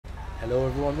Hello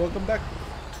everyone, welcome back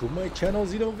to my channel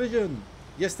Zinovision.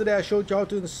 Yesterday I showed you how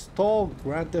to install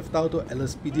Grand Theft Auto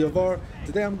LSPDFR.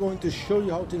 Today I'm going to show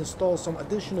you how to install some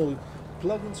additional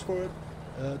plugins for it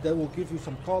that will give you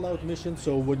some call-out missions.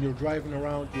 So when you're driving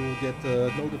around, you will get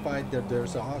notified that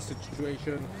there's a hostage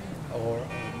situation or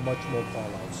much more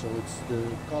call-outs. So it's the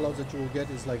call-outs that you will get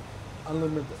is like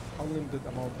unlimited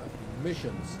amount of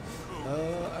missions.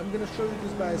 I'm gonna show you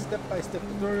this by a step-by-step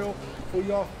tutorial for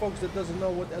y'all folks that doesn't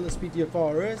know what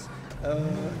LSPDFR is.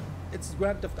 It's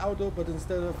Grand Theft Auto, but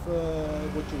instead of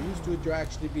what you're used to, you're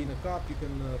actually being a cop. You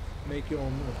can make your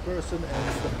own person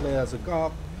and play as a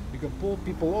cop. You can pull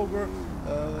people over.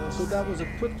 So that was a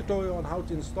quick tutorial on how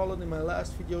to install it in my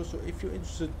last video. So if you're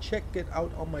interested, check it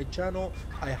out on my channel.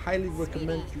 I highly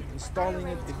recommend you installing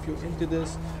it if you're into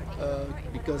this,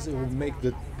 because it will make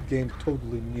the game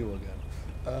totally new again.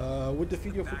 With the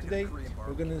video for today,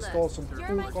 we're going to install some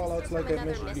cool callouts like I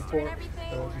mentioned before.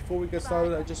 Before we get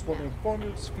started, I just want to inform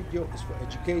you this video is for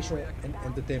educational and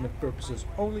entertainment purposes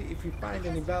only. If you find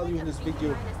any value in this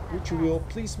video, which you will,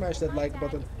 please smash that like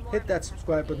button, hit that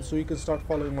subscribe button so you can start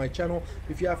following my channel.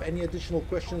 If you have any additional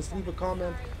questions, leave a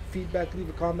comment, feedback, leave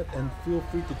a comment, and feel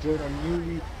free to join our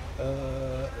newly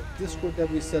Discord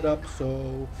that we set up.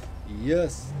 So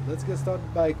yes, let's get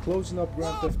started by closing up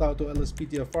Grand Theft Auto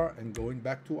LSPDFR and going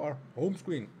back to our home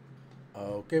screen.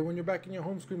 Okay, when you're back in your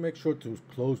home screen, make sure to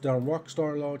close down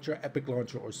Rockstar Launcher, Epic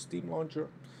Launcher, or Steam Launcher.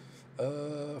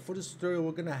 For this tutorial,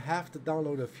 we're gonna have to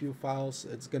download a few files.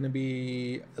 It's gonna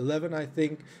be 11, I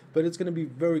think, but it's gonna be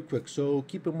very quick. So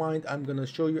keep in mind, I'm gonna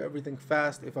show you everything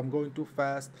fast. If I'm going too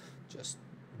fast, just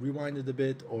rewind it a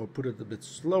bit or put it a bit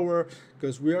slower,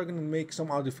 because we are going to make some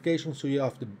modifications so you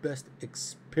have the best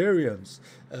experience.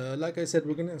 Like I said,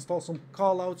 we're going to install some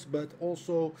callouts, but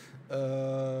also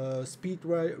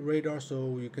SpeedRadar,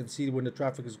 so you can see when the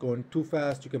traffic is going too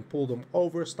fast. You can pull them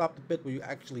over, stop the pit, where you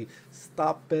actually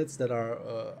stop pits that are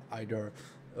either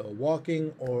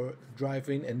walking or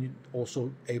driving, and you're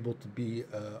also able to be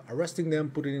arresting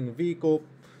them, putting in a vehicle,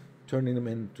 turning them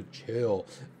into jail.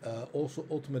 Also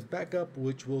ultimate backup,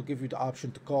 which will give you the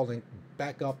option to calling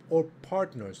backup or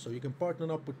partners, so you can partner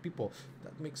up with people.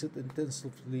 That makes it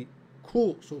intensively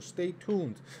cool, so stay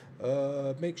tuned.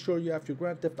 Make sure you have your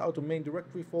Grand Theft Auto main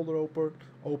directory folder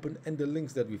open and the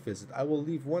links that we visit. I will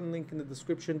leave one link in the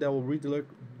description that will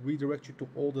redirect you to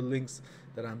all the links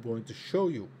that I'm going to show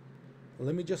you.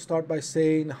 Let me just start by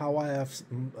saying how I have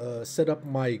set up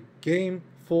my game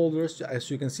folders.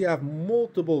 As you can see, I have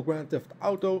multiple Grand Theft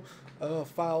Auto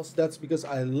files. That's because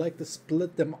I like to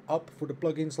split them up for the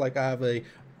plugins. Like I have a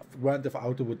Grand Theft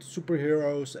Auto with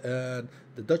superheroes and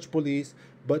the Dutch police,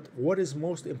 but what is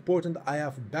most important, I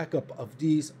have backup of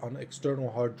these on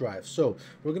external hard drives. So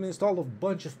we're going to install a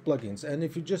bunch of plugins, and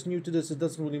if you're just new to this, it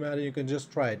doesn't really matter, you can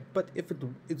just try it. But if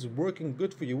it's working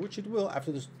good for you, which it will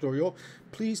after this tutorial,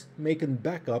 please make a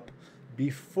backup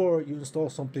before you install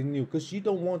something new, because you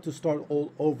don't want to start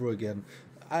all over again.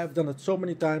 I have done it so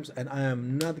many times and I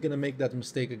am not gonna make that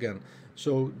mistake again.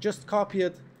 So just copy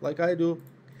it like I do,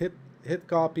 hit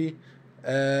copy,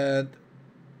 and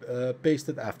paste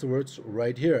it afterwards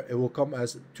right here. It will come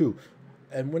as 2,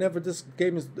 and whenever this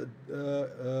game is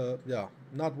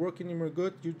not working anymore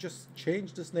good, you just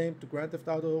change this name to Grand Theft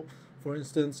Auto, for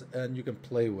instance, and you can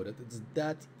play with it. It's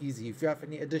that easy. If you have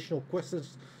any additional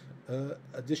questions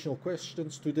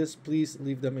to this, please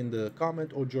leave them in the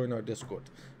comment or join our Discord.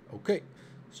 Okay,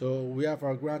 so we have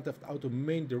our Grand Theft Auto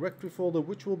main directory folder,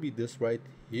 which will be this right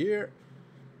here,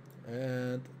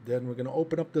 and then we're gonna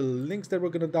open up the links that we're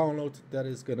gonna download. That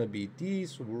is gonna be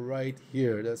these right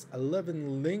here. There's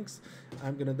 11 links.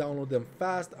 I'm gonna download them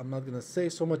fast. I'm not gonna say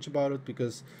so much about it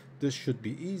because this should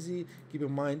be easy. Keep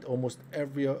in mind, almost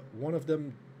every one of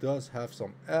them does have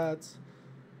some ads.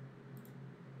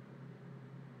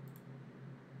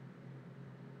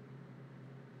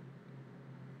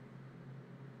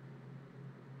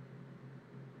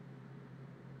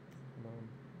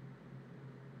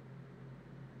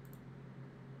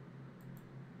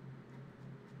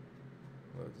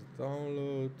 Let's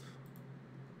download.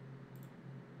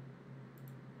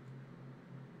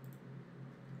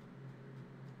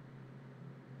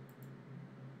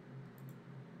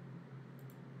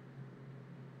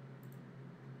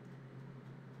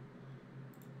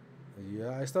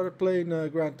 Yeah, I started playing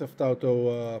Grand Theft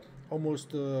Auto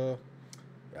almost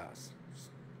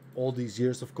all these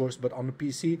years, of course, but on the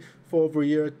PC for over a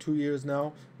year, 2 years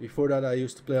now. Before that, I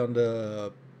used to play on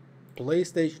the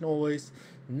PlayStation always,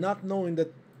 not knowing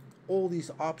that all these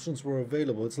options were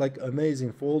available. It's like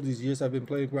amazing. For all these years I've been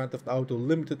playing Grand Theft Auto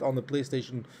Limited on the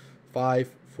PlayStation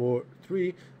 5, 4,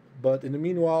 3, but in the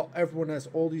meanwhile everyone has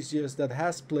all these years that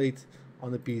has played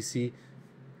on the PC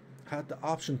had the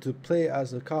option to play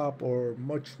as a cop, or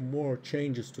much more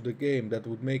changes to the game that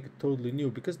would make it totally new,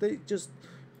 because they just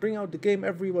bring out the game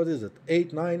every, what is it,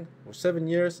 8, 9 or 7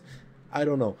 years, I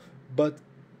don't know, but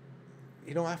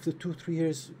you know, after 2, 3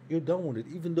 years you're done with it,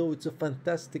 even though it's a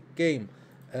fantastic game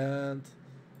and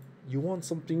you want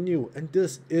something new, and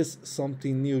this is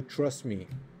something new, trust me.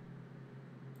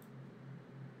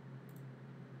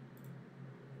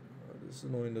 It's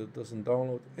annoying that it doesn't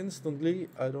download instantly.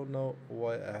 I don't know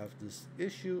why I have this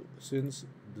issue since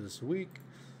this week.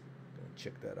 Gonna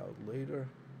check that out later.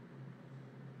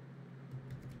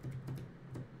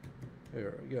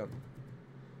 Here again,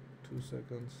 2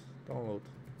 seconds, download.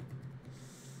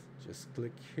 Just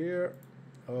click here.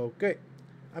 Okay,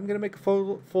 I'm gonna make a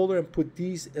folder and put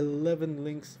these 11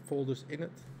 links folders in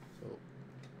it. So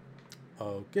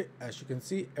okay, as you can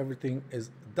see, everything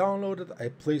is downloaded. I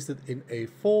placed it in a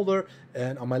folder,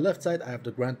 and on my left side I have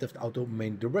the Grand Theft Auto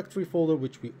main directory folder,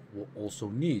 which we will also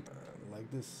need. Like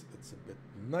this, it's a bit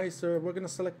nicer. We're gonna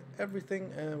select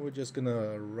everything, and we're just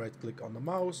gonna right click on the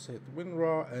mouse, hit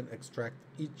WinRAR, and extract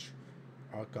each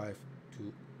archive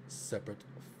to separate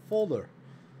folder.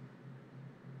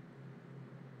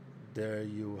 There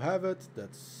you have it.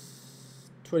 That's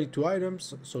 22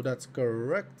 items, so that's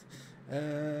correct.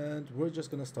 And we're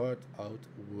just gonna start out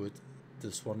with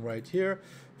this one right here.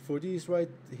 For these right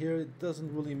here, it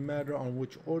doesn't really matter on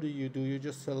which order you do. You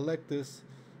just select this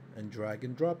and drag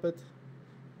and drop it.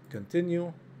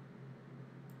 Continue.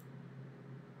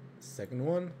 Second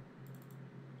one,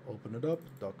 open it up.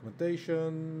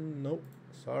 Documentation, nope,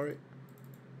 sorry.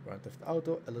 Grand Theft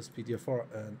Auto, LSPDFR,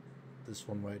 and this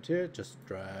one right here, just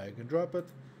drag and drop it.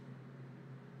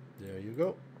 There you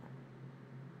go.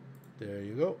 There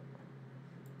you go.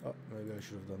 Oh, maybe I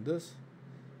should have done this.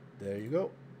 There you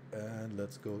go. And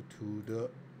let's go to the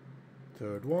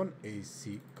third one,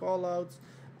 AC callouts.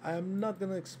 I'm not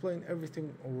gonna explain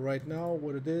everything right now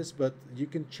what it is, but you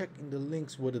can check in the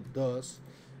links what it does.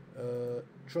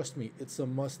 Trust me, it's a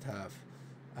must-have.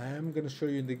 I am gonna show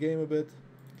you in the game a bit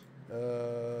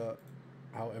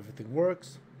how everything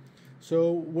works.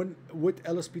 So when with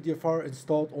LSPDFR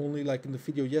installed only, like in the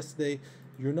video yesterday,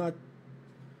 you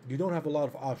don't have a lot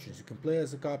of options. You can play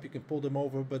as a cop, you can pull them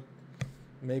over, but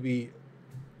maybe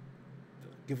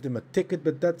give them a ticket,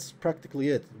 but that's practically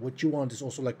it. What you want is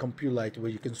also like Computer Light, where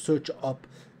you can search up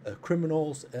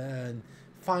criminals and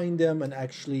find them and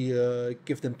actually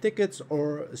give them tickets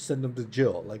or send them to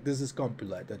jail. Like this is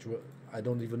Computer Light. That's what, I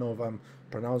don't even know if I'm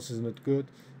pronouncing it good.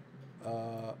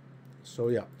 So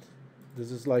yeah,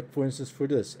 this is like, for instance, for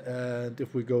this. And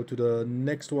if we go to the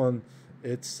next one,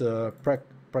 it's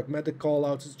pragmatic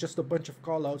callouts. It's just a bunch of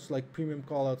callouts, like premium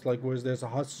callouts, like where there's a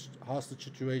hostage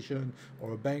situation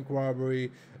or a bank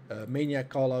robbery. Maniac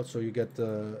callouts, so you get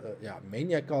yeah,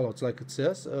 maniac callouts, like it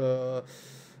says.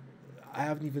 I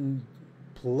haven't even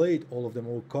played all of them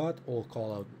or got all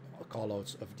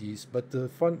callouts of these, but the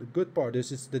good part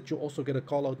is that you also get a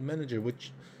callout manager,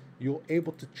 which you're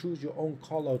able to choose your own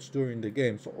callouts during the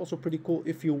game. So also pretty cool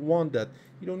if you want that.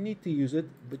 You don't need to use it,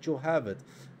 but you'll have it.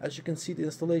 As you can see, the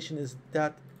installation is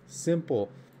that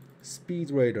simple.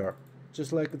 SpeedRadar,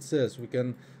 just like it says.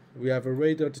 We have a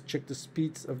radar to check the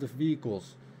speeds of the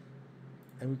vehicles,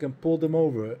 and we can pull them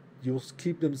over. You'll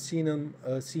keep them seeing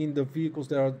the vehicles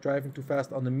that are driving too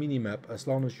fast on the mini-map as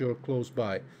long as you're close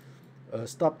by.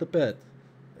 Stop the pet.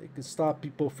 You can stop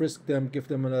people, frisk them, give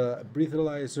them a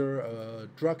breathalyzer, a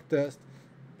drug test,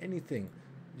 anything.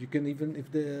 You can even,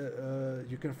 if they,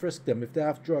 you can frisk them. If they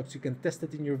have drugs, you can test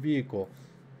it in your vehicle.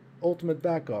 Ultimate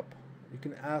backup. You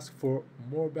can ask for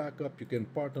more backup. You can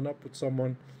partner up with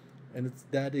someone, and it's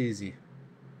that easy.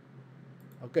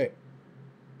 Okay.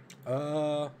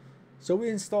 So we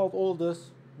installed all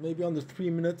this, maybe under 3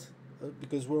 minutes,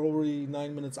 because we're already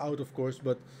 9 minutes out, of course,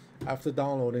 but after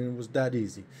downloading it was that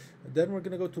easy. Then we're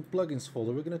gonna go to plugins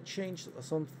folder. We're gonna change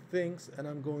some things, and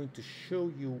I'm going to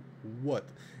show you what,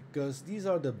 because these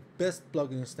are the best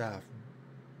plugins to have.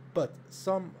 But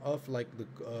some of, like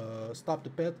the stop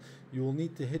the pet, you will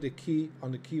need to hit a key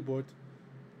on the keyboard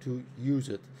to use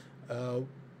it.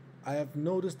 I have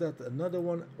noticed that another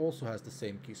one also has the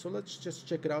same key, so let's just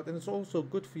check it out. And it's also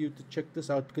good for you to check this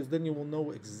out, because then you will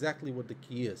know exactly what the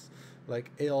key is.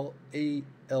 Like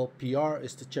ALPR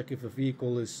is to check if a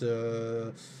vehicle is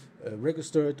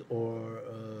registered,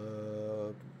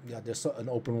 or yeah, there's an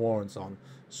open warrants on.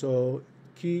 So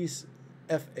keys,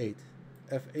 F8.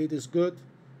 F8 is good,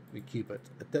 we keep it.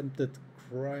 Attempted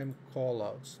crime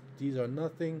callouts, these are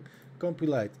nothing.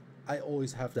 Compilate, I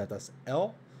always have that as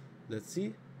L. Let's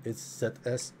see, it's set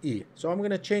as E. So I'm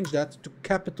gonna change that to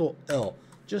capital L.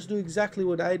 Just do exactly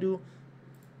what I do.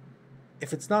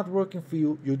 if it's not working for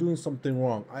you, you're doing something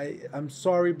wrong. I'm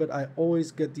sorry, but I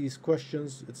always get these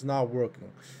questions. It's not working.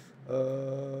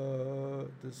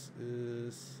 This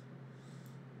is,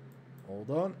 hold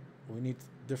on, we need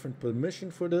different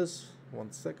permission for this.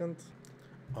 1 second.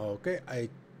 Okay, I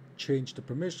changed the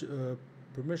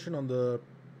permission on the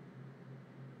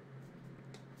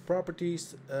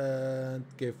properties and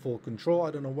gave full control.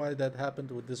 I don't know why that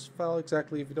happened with this file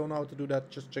exactly. If you don't know how to do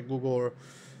that, just check Google or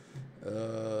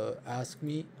ask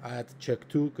me. I had to check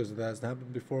too because it hasn't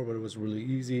happened before, but it was really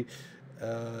easy.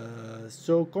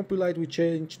 So compilite we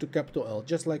changed to capital L,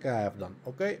 just like I have done.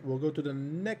 Okay, we'll go to the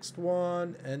next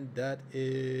one, and that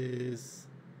is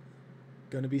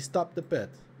gonna be stop the pet.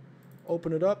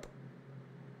 Open it up.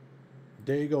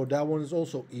 There you go. That one is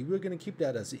also E. We're gonna keep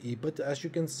that as E, but as you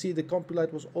can see, the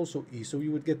compilite was also E, so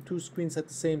you would get 2 screens at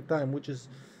the same time, which is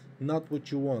not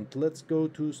what you want. Let's go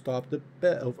to stop the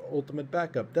ultimate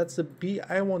backup. That's a B.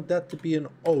 I want that to be an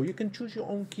O. You can choose your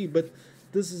own key, but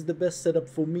this is the best setup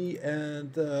for me,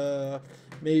 and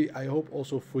maybe I hope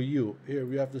also for you. Here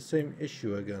we have the same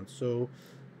issue again, so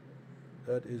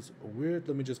that is weird.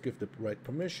 Let me just give the right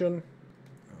permission.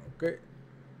 Okay,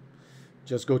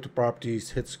 just go to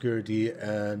properties, hit security,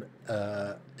 and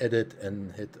edit,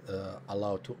 and hit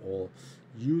allow to all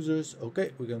users.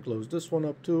 Okay, we can close this one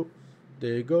up too.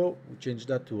 There you go. We change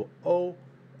that to O,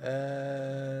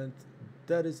 and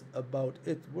that is about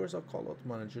it. Where's our callout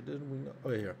manager? Didn't we know?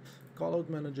 Oh, here, callout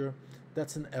manager.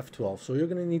 That's an F12. So you're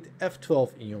gonna need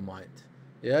F12 in your mind.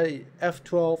 Yeah,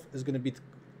 F12 is gonna be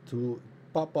to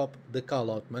pop up the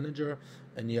callout manager,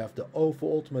 and you have the O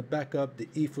for ultimate backup, the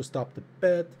E for stop the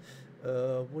pet.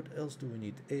 What else do we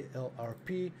need?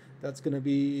 ALRP. That's gonna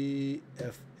be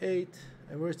F8.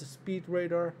 And where's the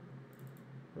SpeedRadar?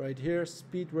 Right here.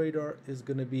 SpeedRadar is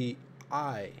gonna be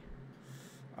I.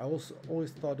 I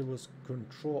always thought it was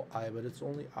Control I, but it's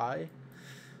only I.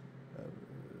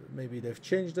 Maybe they've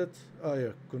changed it. Oh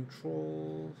yeah,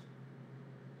 Control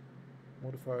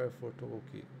modifier for toggle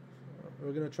key.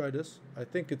 We're gonna try this. I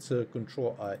think it's a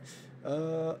Control I.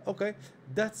 Okay,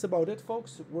 that's about it,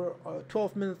 folks. We're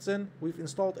 12 minutes in. We've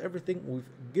installed everything. We've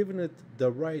given it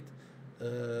the right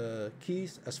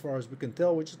keys as far as we can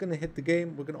tell. We're just gonna hit the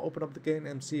game. We're gonna open up the game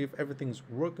and see if everything's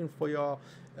working for y'all.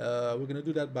 We're gonna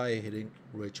do that by hitting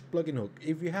Rich plugin hook.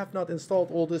 If you have not installed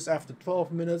all this after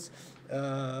 12 minutes,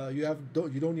 you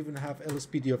don't even have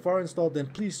LSPDFR installed, then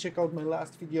please check out my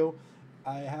last video.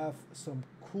 I have some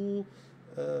cool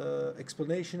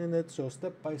explanation in it, so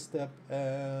step by step,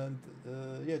 and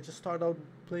yeah, just start out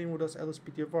playing with us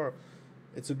LSPDFR.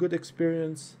 It's a good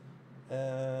experience,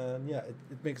 and yeah,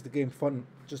 it makes the game fun,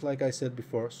 just like I said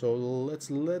before. So let's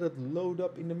let it load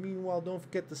up. In the meanwhile, don't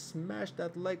forget to smash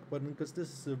that like button, because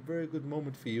this is a very good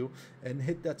moment for you, and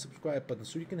hit that subscribe button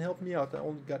so you can help me out. I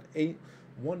only got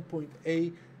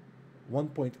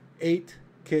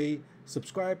 1.8k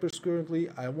subscribers currently.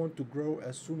 I want to grow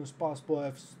as soon as possible.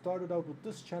 I've started out with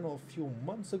this channel a few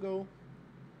months ago,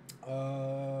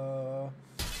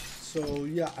 so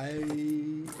yeah, I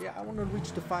want to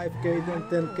reach the 5k, then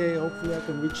 10k. Hopefully I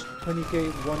can reach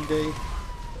 20k one day.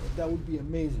 That would be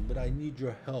amazing, but I need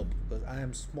your help because I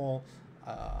am small.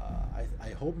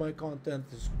 I hope my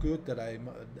content is good, and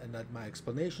that my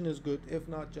explanation is good. If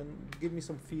not, then give me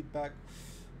some feedback.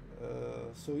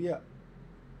 So yeah,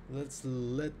 let's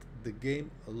let the game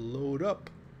load up.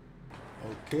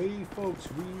 Okay, folks,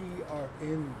 we are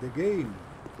in the game,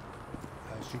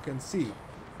 as you can see.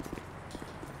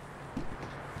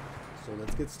 So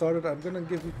let's get started. I'm gonna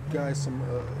give you guys some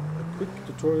a quick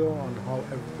tutorial on how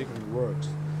everything works.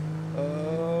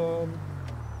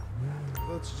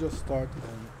 Let's just start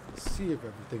and see if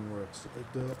everything works.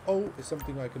 The O is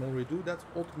something I can already do. That's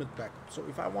ultimate backup. So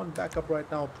if I want backup right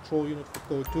now, patrol unit for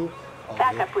code 2, I'll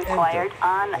backup required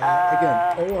on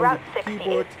again, O on Route the 60.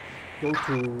 keyboard. Go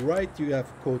to right, you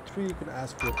have code 3. You can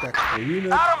ask for a tactical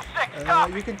unit.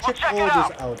 You can check all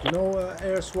this out. You know,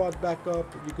 air SWAT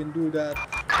backup. You can do that.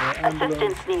 Ambulance.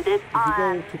 Assistance needed If you go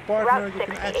on to partner, Route you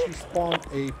can 60. actually spawn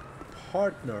a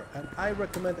partner, and I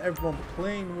recommend everyone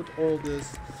playing with all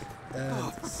this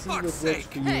and see what works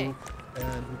for you.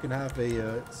 And we can have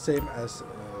a same as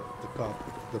the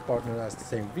partner has the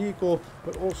same vehicle,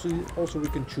 but also we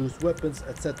can choose weapons,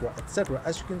 etc., etc.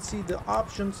 As you can see, the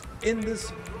options in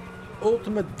this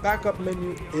ultimate backup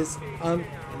menu is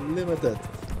unlimited.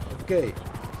 Okay,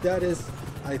 that is,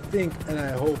 I think, and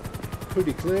I hope,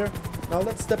 pretty clear. Now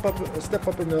let's step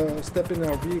in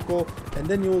our vehicle, and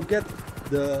then you will get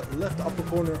the left upper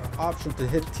corner option to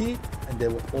hit T, and they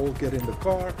will all get in the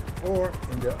car or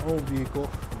in their own vehicle,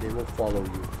 and they will follow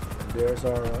you. And there's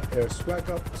our air SWAT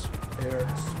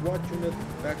unit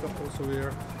backup also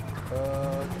here.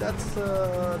 That's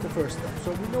the first step.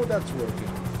 So we know that's working.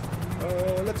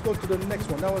 Let's go to the next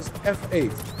one. That was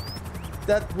F8.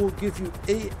 That will give you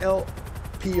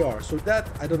ALPR. So that,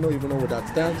 I don't even know what that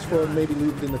stands for. Maybe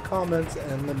leave it in the comments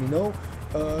and let me know.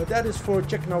 That is for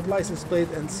checking out license plate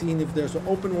and seeing if there's an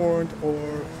open warrant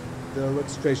or the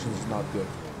registration is not good,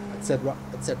 etc,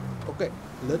 etc. Okay,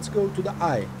 let's go to the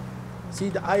I. See,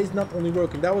 the I is not only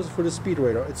working. That was for the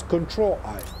SpeedRadar. It's control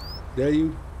I. There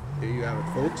you have it,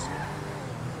 folks.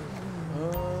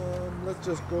 Let's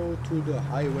just go to the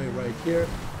highway right here.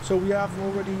 So we have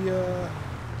already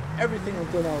everything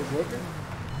until now is working.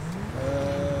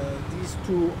 These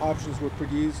two options were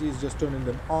pretty easy. It's just turning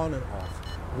them on and off.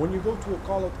 When you go to a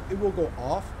callout, it will go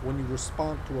off when you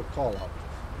respond to a callout.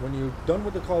 When you're done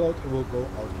with the callout, it will go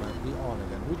automatically on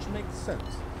again, which makes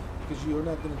sense because you're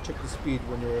not going to check the speed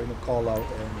when you're in a callout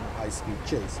and high-speed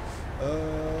chase.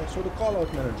 So the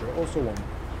callout manager, also one.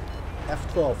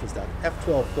 F12 is that.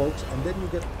 F12, folks, and then you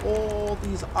get all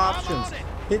these options.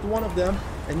 Hit one of them,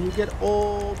 and you get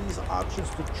all these options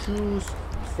to choose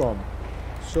from.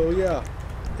 So yeah,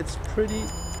 it's pretty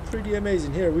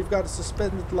amazing. Here we've got a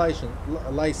suspended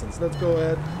license. Let's go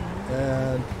ahead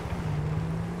and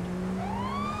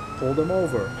pull them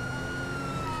over.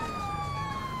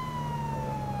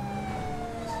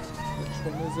 Which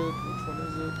one is it? Which one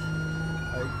is it?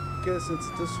 I guess it's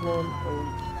this one. Oh,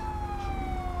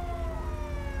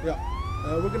 yeah.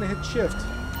 We're gonna hit shift.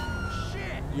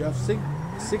 You have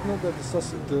signaled that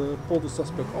the pull the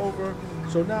suspect over.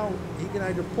 So now he can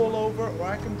either pull over or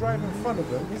I can drive in front of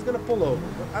him. He's gonna pull over,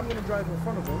 but I'm gonna drive in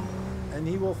front of him, and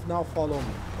he will now follow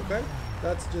me. Okay?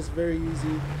 That's just very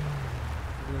easy.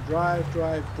 We're gonna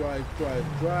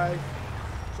drive.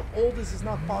 So all this is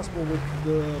not possible with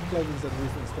the plugins that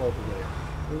we've installed today.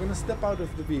 We're gonna step out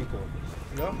of the vehicle.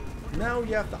 Yeah? Now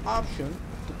you have the option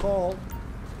to call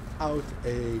out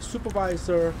a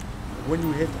supervisor when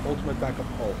you hit ultimate backup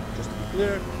all. Just to be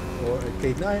clear, or a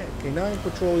K9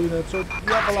 patrol unit. So you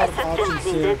have a lot of options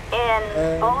here.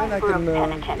 And then I can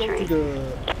go to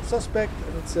the suspect,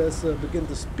 and it says begin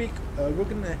to speak. We're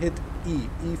gonna hit E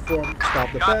for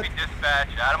stop the pet. Dispatch,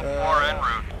 Adam 4 en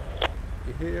route.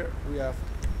 Here we have.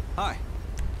 Hi.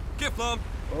 Gift lump.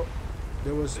 Oh,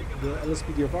 there was the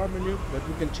LSPDFR menu, but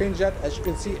we can change that. As you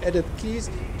can see, edit keys.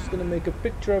 I'm just gonna make a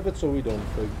picture of it so we don't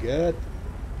forget.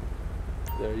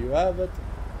 There you have it.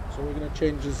 So we're gonna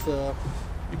change this.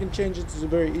 You can change it. It's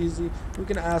very easy. We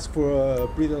can ask for a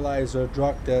breathalyzer,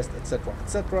 drug test, etc.,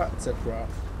 etc., etc.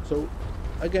 So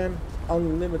again,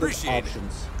 unlimited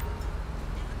options.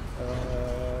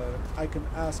 I can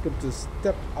ask him to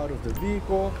step out of the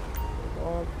vehicle. Hold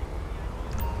on.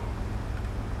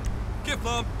 Gift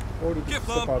lump. Or to step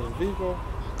out of the vehicle.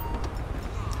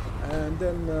 And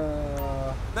then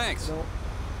thanks. No,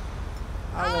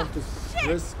 I want to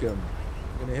frisk him.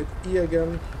 I'm gonna hit E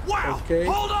again. Wow. Okay.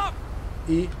 Hold up.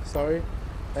 E, sorry.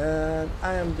 And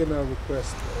I am gonna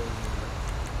request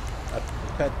a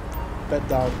pet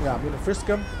down. Yeah, I'm gonna frisk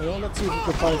him. You know, let's see if we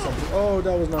can find something. Oh,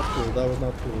 that was not cool. That was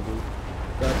not cool, dude.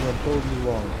 That went totally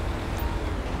wrong.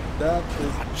 That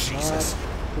is not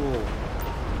cool.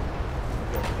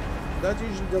 Okay. That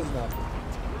usually doesn't happen.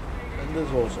 And this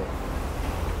also.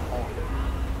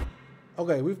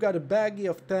 Okay, we've got a baggie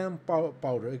of TAM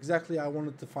powder. Exactly, I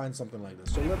wanted to find something like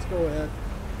this. So let's go ahead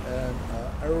and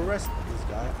arrest this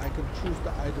guy. I can choose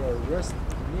to either arrest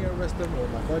him or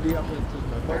my buddy. I'm going to choose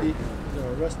my buddy. I'm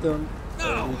going to arrest him.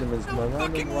 We're going to use my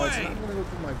random rights. I'm going to go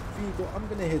to my vehicle. I'm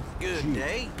going to hit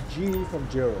G from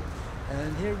Gerald.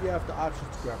 And here we have the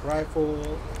options to grab rifle,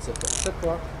 etc.,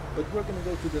 etc. But we're going to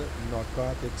go to the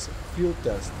narcotics field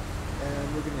test.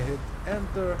 And we're going to hit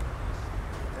enter.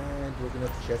 And we're going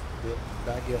to check the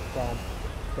baggie of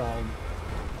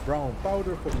brown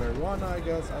powder for marijuana, I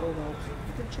guess. I don't know.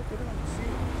 You can check it out. See,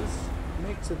 this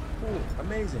makes it cool,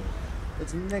 amazing.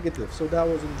 It's negative, so that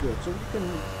wasn't good. So you can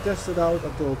test it out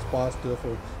until it's positive,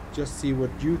 or just see what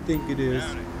you think it is.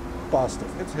 Positive.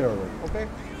 It's heroin. Okay.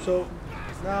 So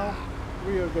now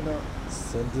we are gonna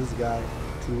send this guy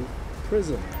to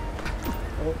prison.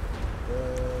 Oh,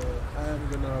 I'm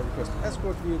gonna request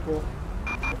escort vehicle.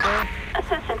 Okay.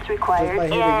 Assistance required. Just by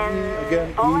hitting E again,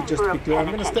 E just to be clear. I'm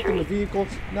gonna step in the vehicle.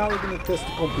 Now we're gonna test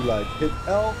the compy light. Hit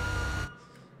L,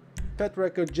 pet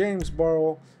record, James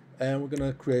Barrow, and we're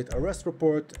gonna create arrest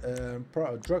report,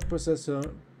 drug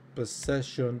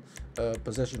possession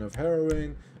of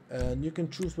heroin, and you can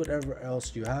choose whatever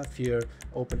else you have here.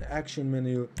 Open action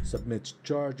menu, submit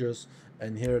charges,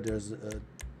 and here there's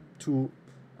two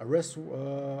arrest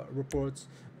reports.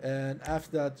 And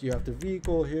after that, you have the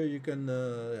vehicle. Here you can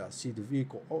see the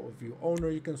vehicle overview owner.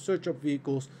 You can search up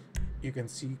vehicles. You can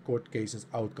see court cases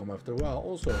outcome after a while.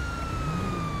 Also,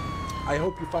 I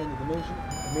hope you find it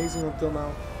amazing until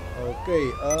now.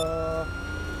 Okay,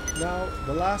 now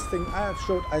the last thing I have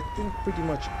showed, I think pretty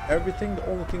much everything. The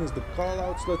only thing is the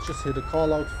callouts. Let's just hit a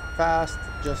callout fast,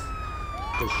 just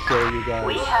to show you guys.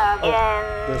 We have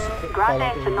in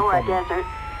Grande Sonora Desert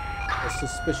a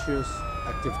suspicious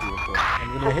activity report.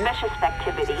 I'm gonna hit suspicious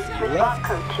activity. Response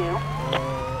code 2.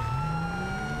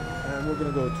 And we're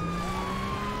gonna go to.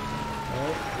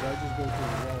 Oh, did I just go to the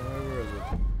wrong way? Where is it?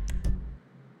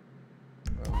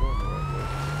 I'm going the right way.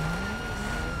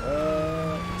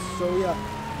 So yeah,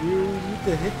 you need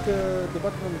to hit the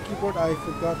button on the keyboard. I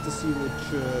forgot to see which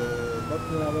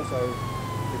button that was. I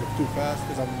did it too fast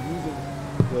because I'm using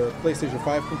the PlayStation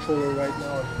 5 controller right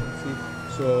now, as you can see.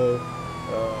 So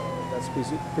that's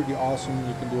pretty awesome.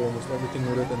 You can do almost everything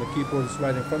with it, and the keyboard is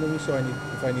right in front of me. So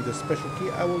if I need a special key,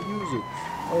 I will use it.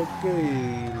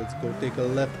 Okay, let's go take a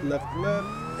left,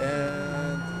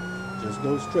 and just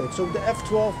go straight. So the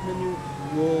F12 menu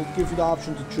will give you the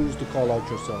option to choose to call out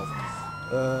yourself.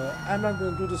 I'm not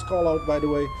going to do this call out, by the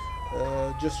way.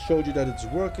 Just showed you that it's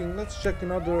working. Let's check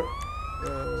another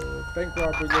bank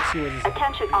robbery. Let's see what it is.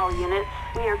 Attention all units,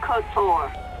 we are code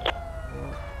 4.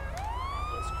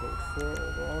 That's code 4,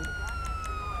 hold on.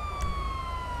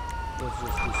 Let's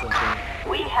just do something.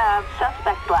 We have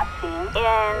suspect black scene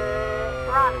in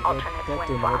run alternate What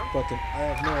button? wind What button? I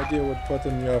have no idea what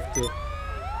button you have to.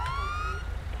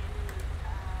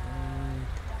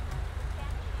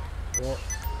 Well,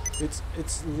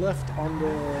 it's left on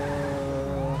the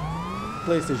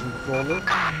PlayStation controller.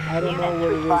 I don't know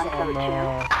what it is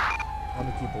on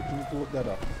the keyboard. You need to look that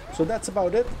up. So that's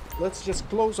about it. Let's just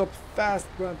close up fast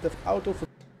Grand Theft Auto.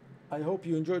 I hope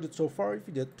you enjoyed it so far. If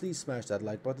you did, please smash that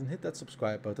like button, hit that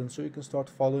subscribe button so you can start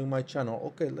following my channel.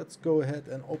 Okay, let's go ahead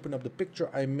and open up the picture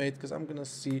I made because I'm gonna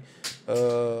see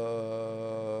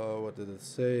what did it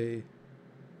say?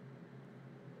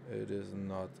 It is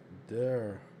not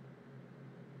there.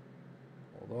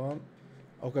 Hold on.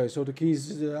 Okay, so the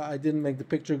keys, I didn't make the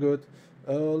picture good.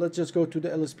 Let's just go to the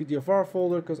LSPDFR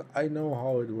folder because I know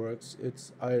how it works.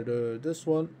 It's either this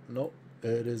one. No,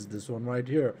 it is this one right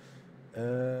here.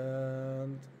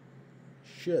 And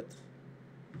shit,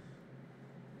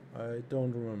 I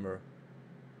don't remember.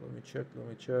 Let me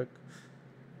check.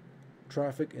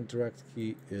 Traffic interact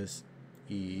key is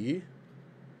E.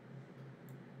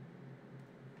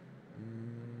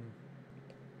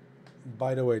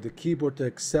 By the way, the keyboard to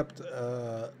accept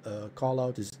call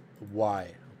out is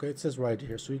Y. Okay, it says right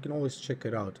here, so you can always check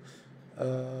it out.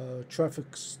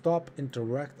 Traffic stop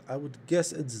interact, I would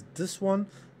guess it's this one.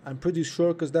 I'm pretty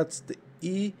sure because that's the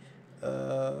E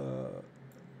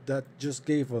that just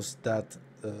gave us that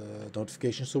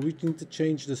notification. So we need to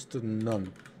change this to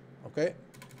none. Okay,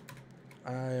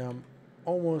 I am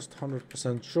almost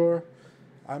 100% sure.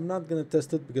 I'm not gonna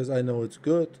test it because I know it's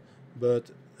good,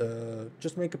 but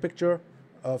just make a picture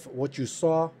of what you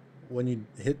saw when you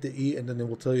hit the E, and then it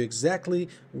will tell you exactly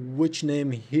which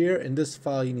name here in this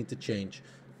file you need to change.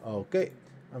 Okay,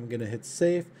 I'm gonna hit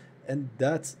save, and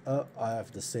that's I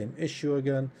have the same issue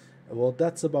again. Well,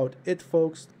 that's about it,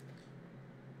 folks.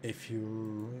 If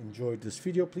you enjoyed this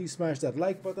video, please smash that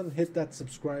like button, hit that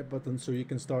subscribe button so you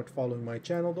can start following my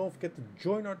channel. Don't forget to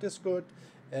join our Discord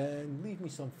and leave me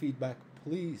some feedback,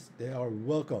 please. They are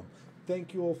welcome.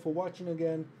 Thank you all for watching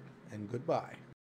again, and goodbye.